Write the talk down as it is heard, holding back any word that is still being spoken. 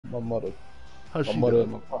my mother. How's My she mother doing?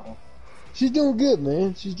 and my father. She's doing good,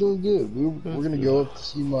 man. She's doing good. We're gonna go up to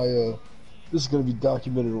see my. This is gonna be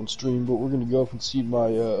documented on stream, but we're gonna go up and see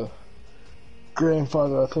my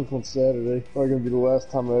grandfather. I think on Saturday. Probably gonna be the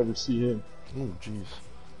last time I ever see him. Oh, jeez.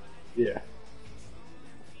 Yeah.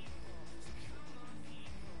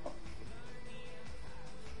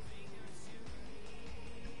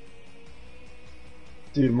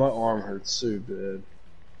 Dude, my arm hurts so bad.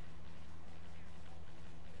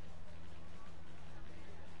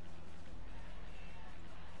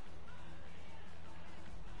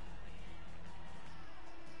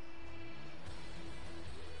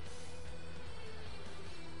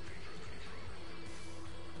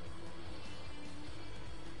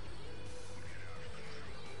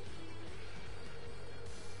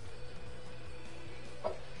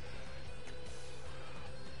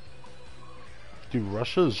 Dude,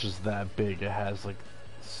 Russia is just that big. It has like,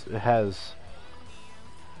 it has.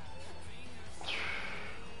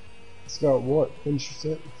 It's got what? Finish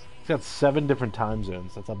your sentence. It's got 7 different time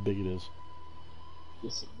zones. That's how big it is.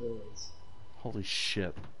 Yes, it does. Holy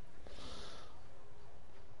shit.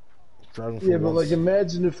 Driving Yeah, but like,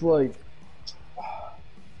 imagine if like,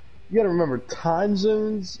 you gotta remember, time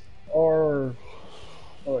zones are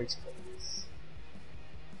like space.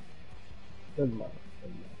 Never mind.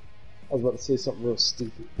 I was about to say something real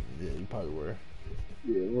stupid. Yeah, you probably were.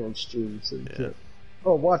 Yeah, we're on stream, so you Yeah. can't.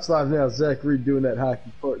 Oh, watch live now. Zach Reed doing that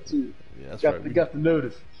hockey part 2. Yeah, that's got right. The, got the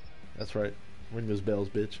notice. That's right. Ring those bells,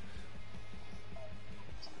 bitch.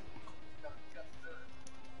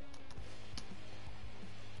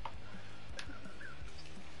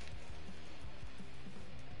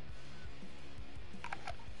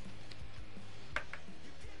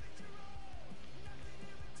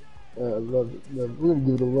 I love it. We're gonna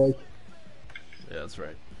give it a like. Yeah, that's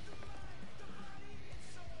right.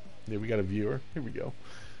 Yeah, we got a viewer. Here we go.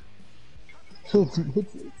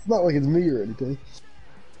 It's not like it's me or anything.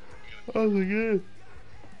 Oh my god.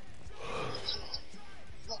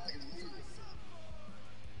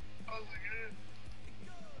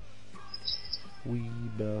 We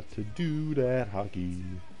about to do that hockey.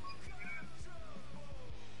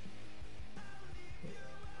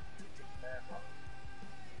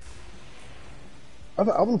 I'm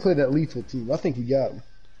gonna play that lethal team. I think we got him.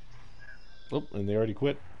 Oh, and they already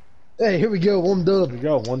quit. Hey, here we go. 1 dub. Here we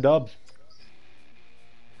go. 1 dub.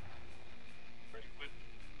 Hey,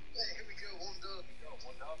 here we go. 1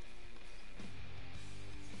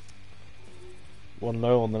 dub.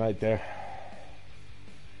 1-0 on the night there.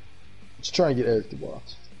 Let's try and get Eric to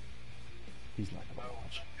watch. He's not gonna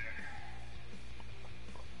watch.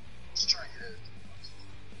 Let's try and get Eric to watch.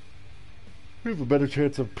 We have a better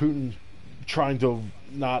chance of Putin trying to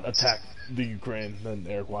not attack the Ukraine than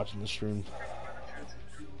Eric watching the stream.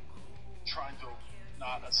 Trying to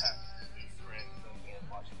not attack the Ukraine than Eric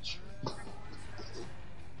watching the stream.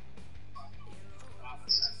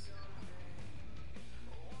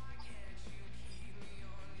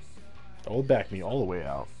 Oh, back me all the way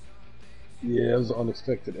out. Yeah, it was an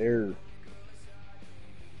unexpected error.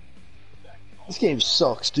 This game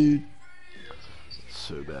sucks, dude.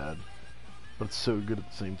 So bad. But it's so good at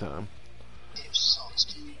the same time. This game sucks,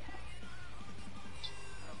 dude.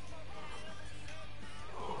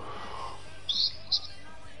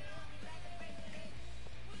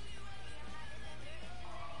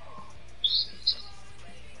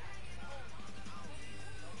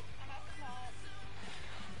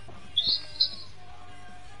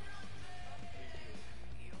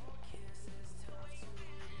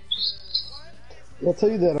 I'll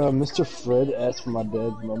tell you that Mr. Fred asked for my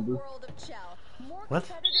dad's number. What?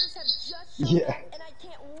 Yeah.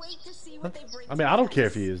 I mean, I don't care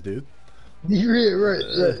if he is, dude. Yeah, right.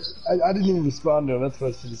 I didn't even respond to him. That's what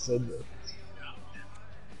I should have said, though.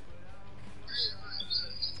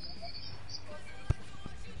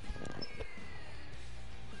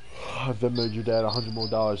 I've Venmoed your dad $100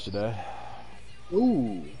 more today.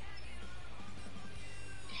 Ooh.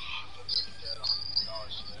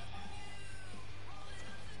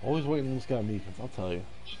 Always waiting on this guy Meekins, I'll tell you.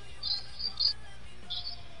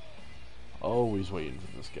 Always waiting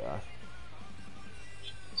for this guy.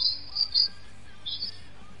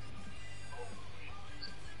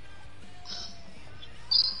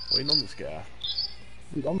 Waiting on this guy.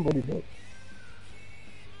 Dude, I'm ready to.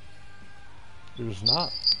 There's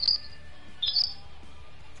not.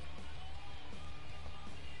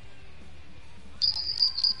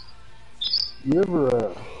 You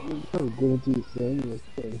ever get into your thing with,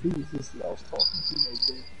 who was this that I was talking to that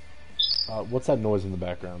day? What's that noise in the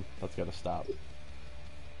background? That's gotta stop.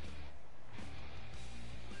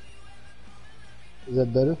 Is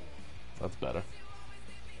that better? That's better.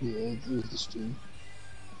 Yeah, it was the stream.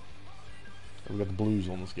 We got the Blues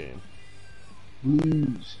on this game.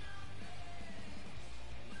 Blues.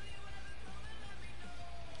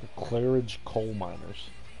 The Claridge Coal Miners.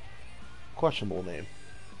 Questionable name.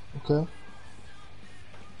 Okay.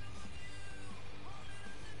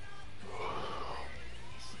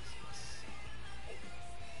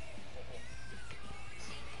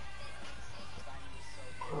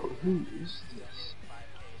 Oh, who is this?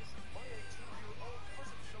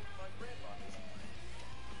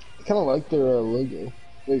 I kind of like their logo.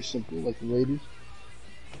 Very simple, like the Raiders.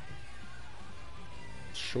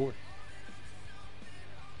 Short.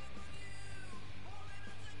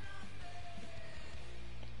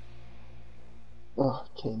 Oh,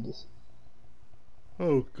 Candace.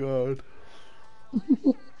 Oh, God.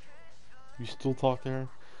 You still talk to her?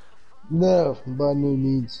 No, by no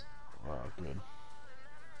means. Oh, good.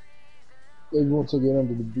 Maybe once I get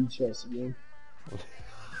under the beach house again.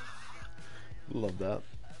 Love that.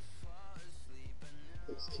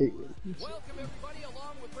 It's Caitlin. Welcome everybody,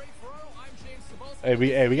 along with Ray Ferraro, I'm James Cebulski.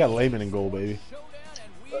 Hey, we got Layman in goal, baby.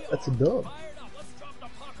 That's a dub. Fired up. Let's drop the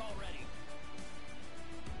puck already.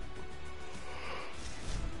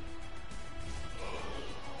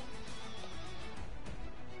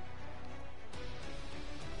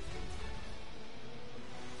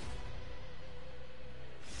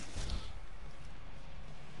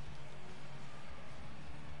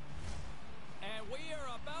 And we are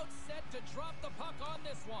about set to drop the puck on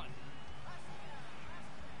this one.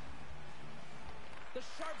 The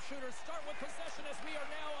sharpshooters start with possession as we are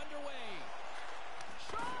now underway.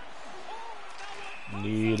 Shot! Oh,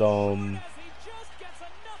 Need, as he just gets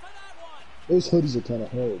enough of that one. Those hoodies are kind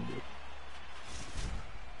of hard, dude.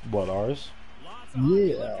 What, ours? Lots of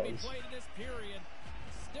hockey Yeah. left to be played in this period.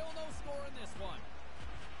 Still no score in this one.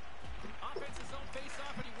 Offensive zone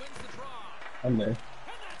face-off, and he wins the draw. I'm there.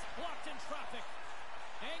 And that's blocked in traffic.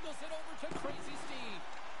 Angles it over to Crazy Steve.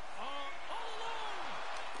 All alone.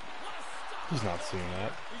 What a stop. He's not seeing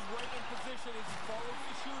that. He's right in position as he follows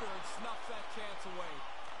the shooter and snuffs that chance away.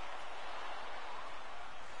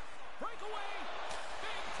 Breakaway.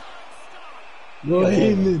 Big time stop.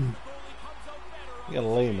 Layman. The goalie comes out better on We got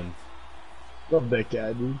Layman. Love that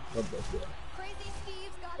guy, dude. Love that guy. Crazy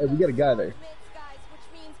Steve's got Hey, we got a guy there. guys, which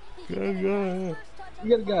means he Good can get a guy. nice first touch on We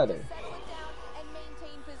got a the guy puck there. and settle it down and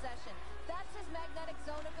maintain possession. That's his magnetic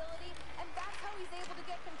zone ability, and that's how he's able to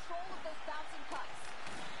get control of those bouncing pucks.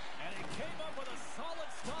 And he came up with a solid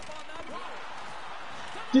stop on that one.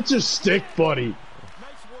 Get your stick, buddy.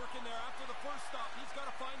 Nice work in there after the first stop. He's got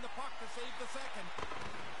to find the puck to save the second.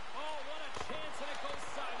 Oh, what a chance, and it goes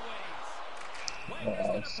sideways. Wagner's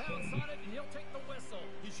going to pounce on it, and he'll take the whistle.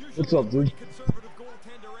 He's usually What's up, a pretty dude? conservative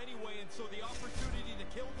goaltender anyway, and so the opportunity to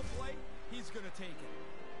kill the play, he's going to take it.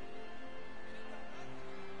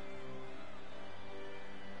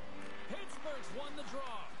 Pittsburgh's won the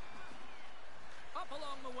draw. Up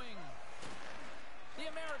along the wing. The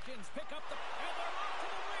Americans pick up the... And they're off to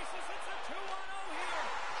the races. It's a 2-1-0 here.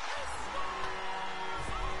 He scores!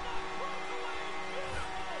 Oh, the breakaway.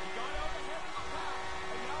 Beautiful. He got out ahead of the pack.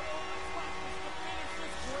 And now all that's left is to finish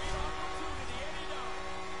this great opportunity. And he does.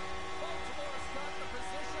 Baltimore's got the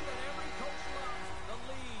position that every coach loves. The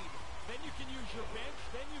lead. Then you can use your bench.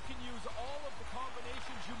 Then you can use all of the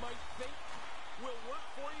combinations you might think will work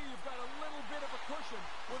for you. You've got a little bit of a cushion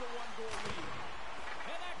with a one-goal lead.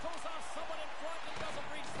 And that goes off someone in front and doesn't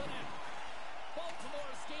reach the net.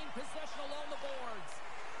 Baltimore's gained possession along the boards.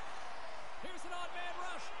 Here's an odd man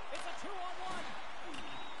rush. It's a 2-on-1.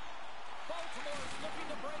 Baltimore's looking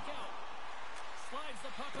to break out. Slides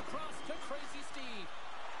the puck across to Crazy Steve.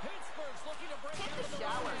 Pittsburgh's looking to break out of the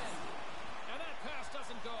low end. And that pass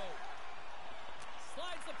doesn't go.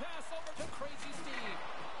 Slides the pass over to Crazy Steve.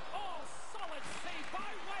 Oh, solid save by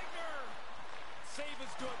Wagner. Save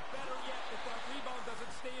is good. Better yet, if that rebound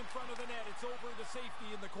doesn't stay in front of the net, it's over to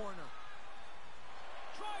safety in the corner.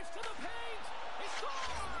 Drives to the paint. He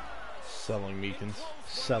scores! Selling Meekins.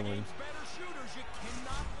 Selling. Better shooters. You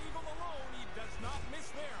cannot leave him alone. He does not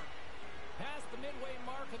miss there. Past the midway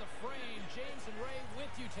mark of the frame, James and Ray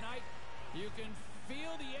with you tonight. You can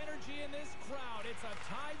feel the energy in this crowd. It's a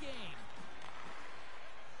tie game.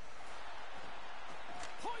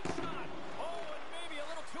 Point shot. Oh, and maybe a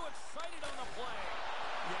little too excited on the play.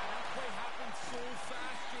 Yeah, that play happened so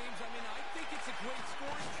fast, James. I mean, I think it's a great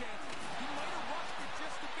scoring chance. He might have rushed it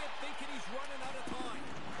just a bit, thinking he's running out of time.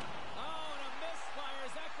 Oh, and a misfire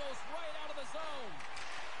as that goes right out of the zone.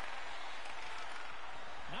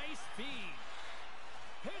 Nice feed.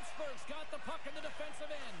 Pittsburgh's got the puck in the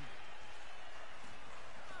defensive end.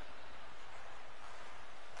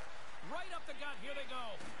 Right up the gut. Here they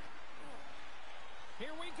go.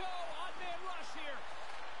 Here we go. Odd man rush here.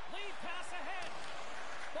 Lead pass ahead.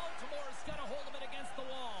 Baltimore's got a hold of it against the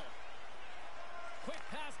wall. Quick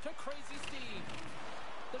pass to Crazy Steve.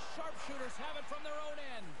 The sharpshooters have it from their own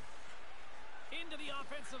end. Into the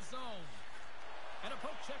offensive zone. And a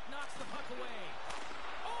poke check knocks the puck away.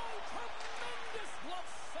 Oh, tremendous glove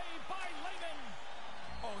save by Lehman.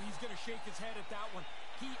 Oh, he's going to shake his head at that one.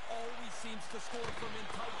 He always seems to score from in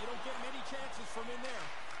tight. You don't get many chances from in there.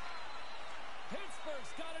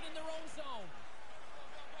 Pittsburgh's got it in their own zone.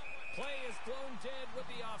 Play is blown dead with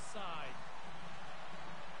the offside.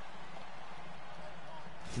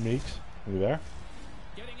 Meeks, are you there?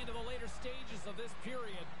 Getting into the later stages of this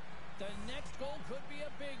period, the next goal could be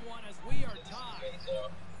a big one as we are tied.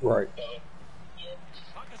 Right.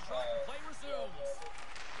 Puck is short, play resumes.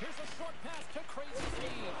 Here's a short pass to Crazy Steve.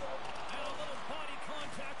 And a little body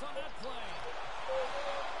contact on that play.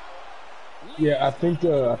 Yeah, I think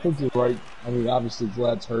you're right. I mean, obviously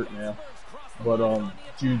Vlad's hurt now, but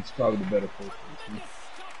Jude's probably the better person.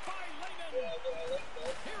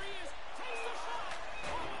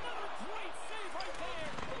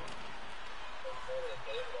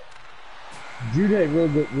 Jude had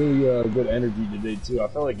really good energy today too. I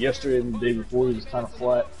felt like yesterday and the day before he was kind of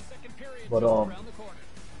flat, but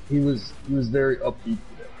he was very upbeat today.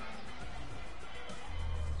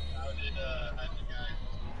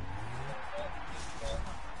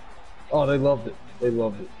 Oh, they loved it. They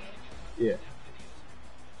loved it. Yeah.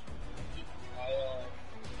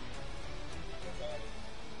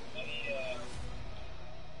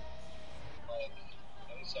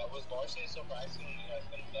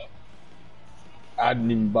 I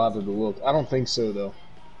didn't even bother to look. I don't think so, though.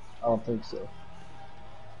 I don't think so.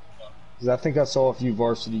 Because I think I saw a few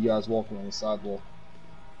varsity guys walking on the sidewalk.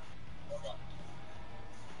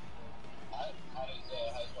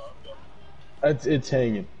 It's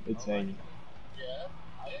hanging. It's hanging. Yeah,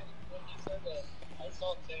 when he said that, I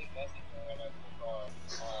saw Tim's message when I was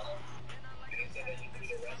and he said that you threw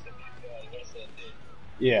the rest of the rest of the day.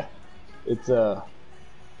 Yeah. It's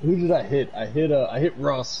who did I hit? I hit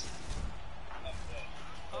Russ.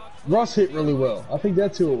 Russ hit really well. I think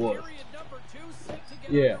that's who it was.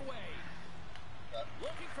 Yeah.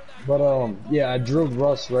 But yeah, I drilled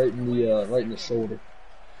Russ right in the shoulder.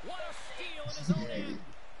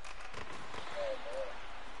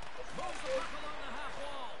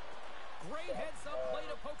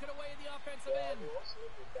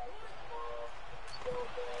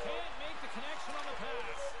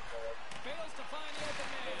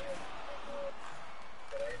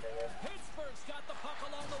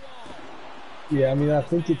 Yeah, I mean, I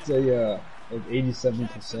think it's a like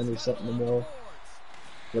 87% or something tomorrow.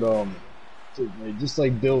 But just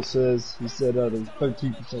like Bill says, he said there's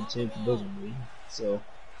 13% chance it doesn't rain. So.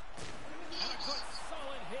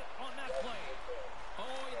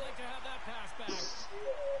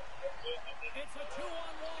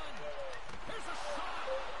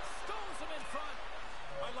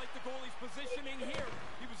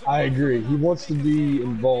 I agree. He wants to be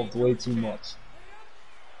involved way too much.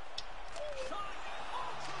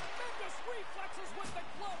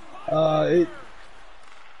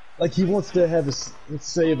 Like he wants to have his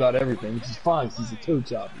say about everything, which is fine because he's a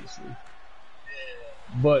coach, obviously.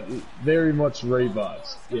 But very much Ray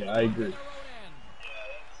vibes. Yeah, I agree.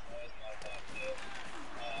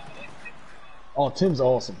 Oh, Tim's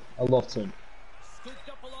awesome. I love Tim.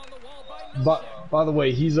 By the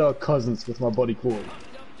way, he's cousins with my buddy Corey.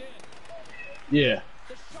 Yeah.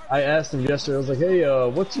 I asked him yesterday, I was like, hey,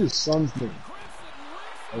 what's your son's name?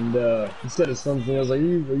 And he said his son's name. I was like, are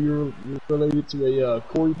you related to a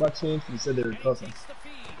Corey by chance? And he said they were cousins.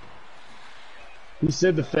 He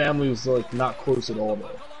said the family was like not close at all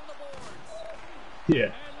though.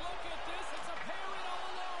 Yeah.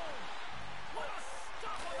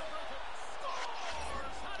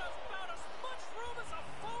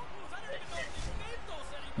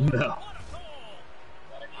 No.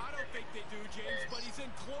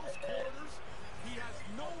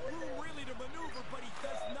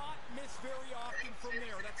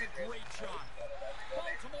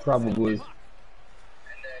 Probably.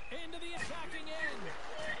 Into the attacking end.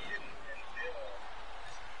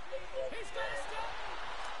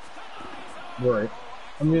 Right.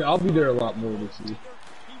 I mean, I'll be there a lot more this year.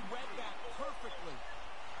 He read that perfectly.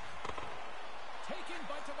 Taken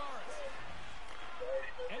by Tavares.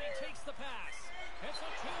 And he takes the pass.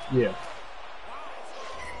 Yeah.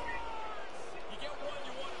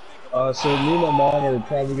 So me and my mom are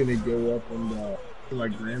probably gonna go up and to my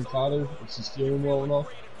grandfather if she's feeling well enough.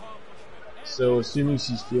 So assuming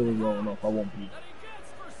she's feeling well enough, I won't be.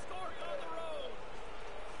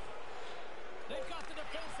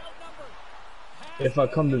 If I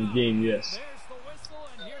come to the game, yes. There's the whistle,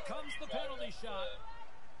 and here comes the penalty shot.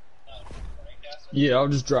 Yeah, I'll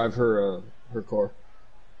just drive her car.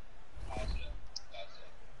 Gotcha.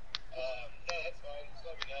 No, that's fine. Just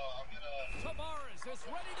let me know. I'm gonna. Tavares is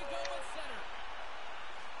ready to go at center.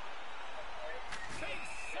 Big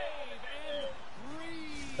save and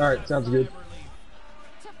breathe. All right, sounds good.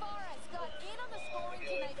 Tavares got in on the scoring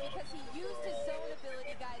tonight because he used his zone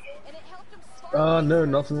ability, guys, and it helped him spark. No,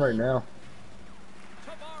 nothing right now.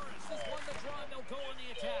 Tavares has won the draw, and they'll go on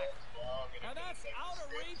the attack. And that's out of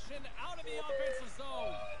reach and out of the offensive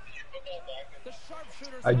zone. The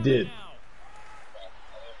sharpshooters I have it did. now.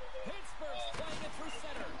 Pittsburgh's playing it through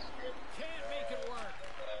center. Can't make it work.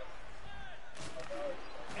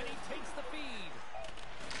 And he takes the feed.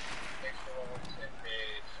 Takes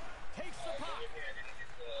the puck. That's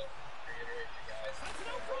an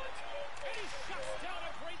out front. And he shuts down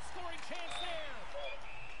a great scoring chance there.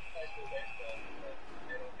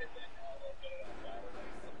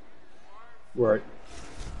 Right.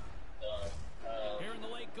 Here in the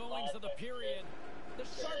late goings of the period, the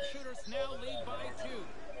sharpshooters now lead by 2.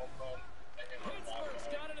 Pittsburgh's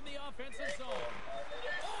got it in the offensive zone.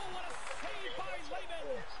 Oh, what a save by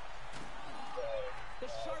Lehman! The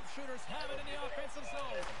sharpshooters have it in the offensive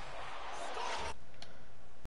zone.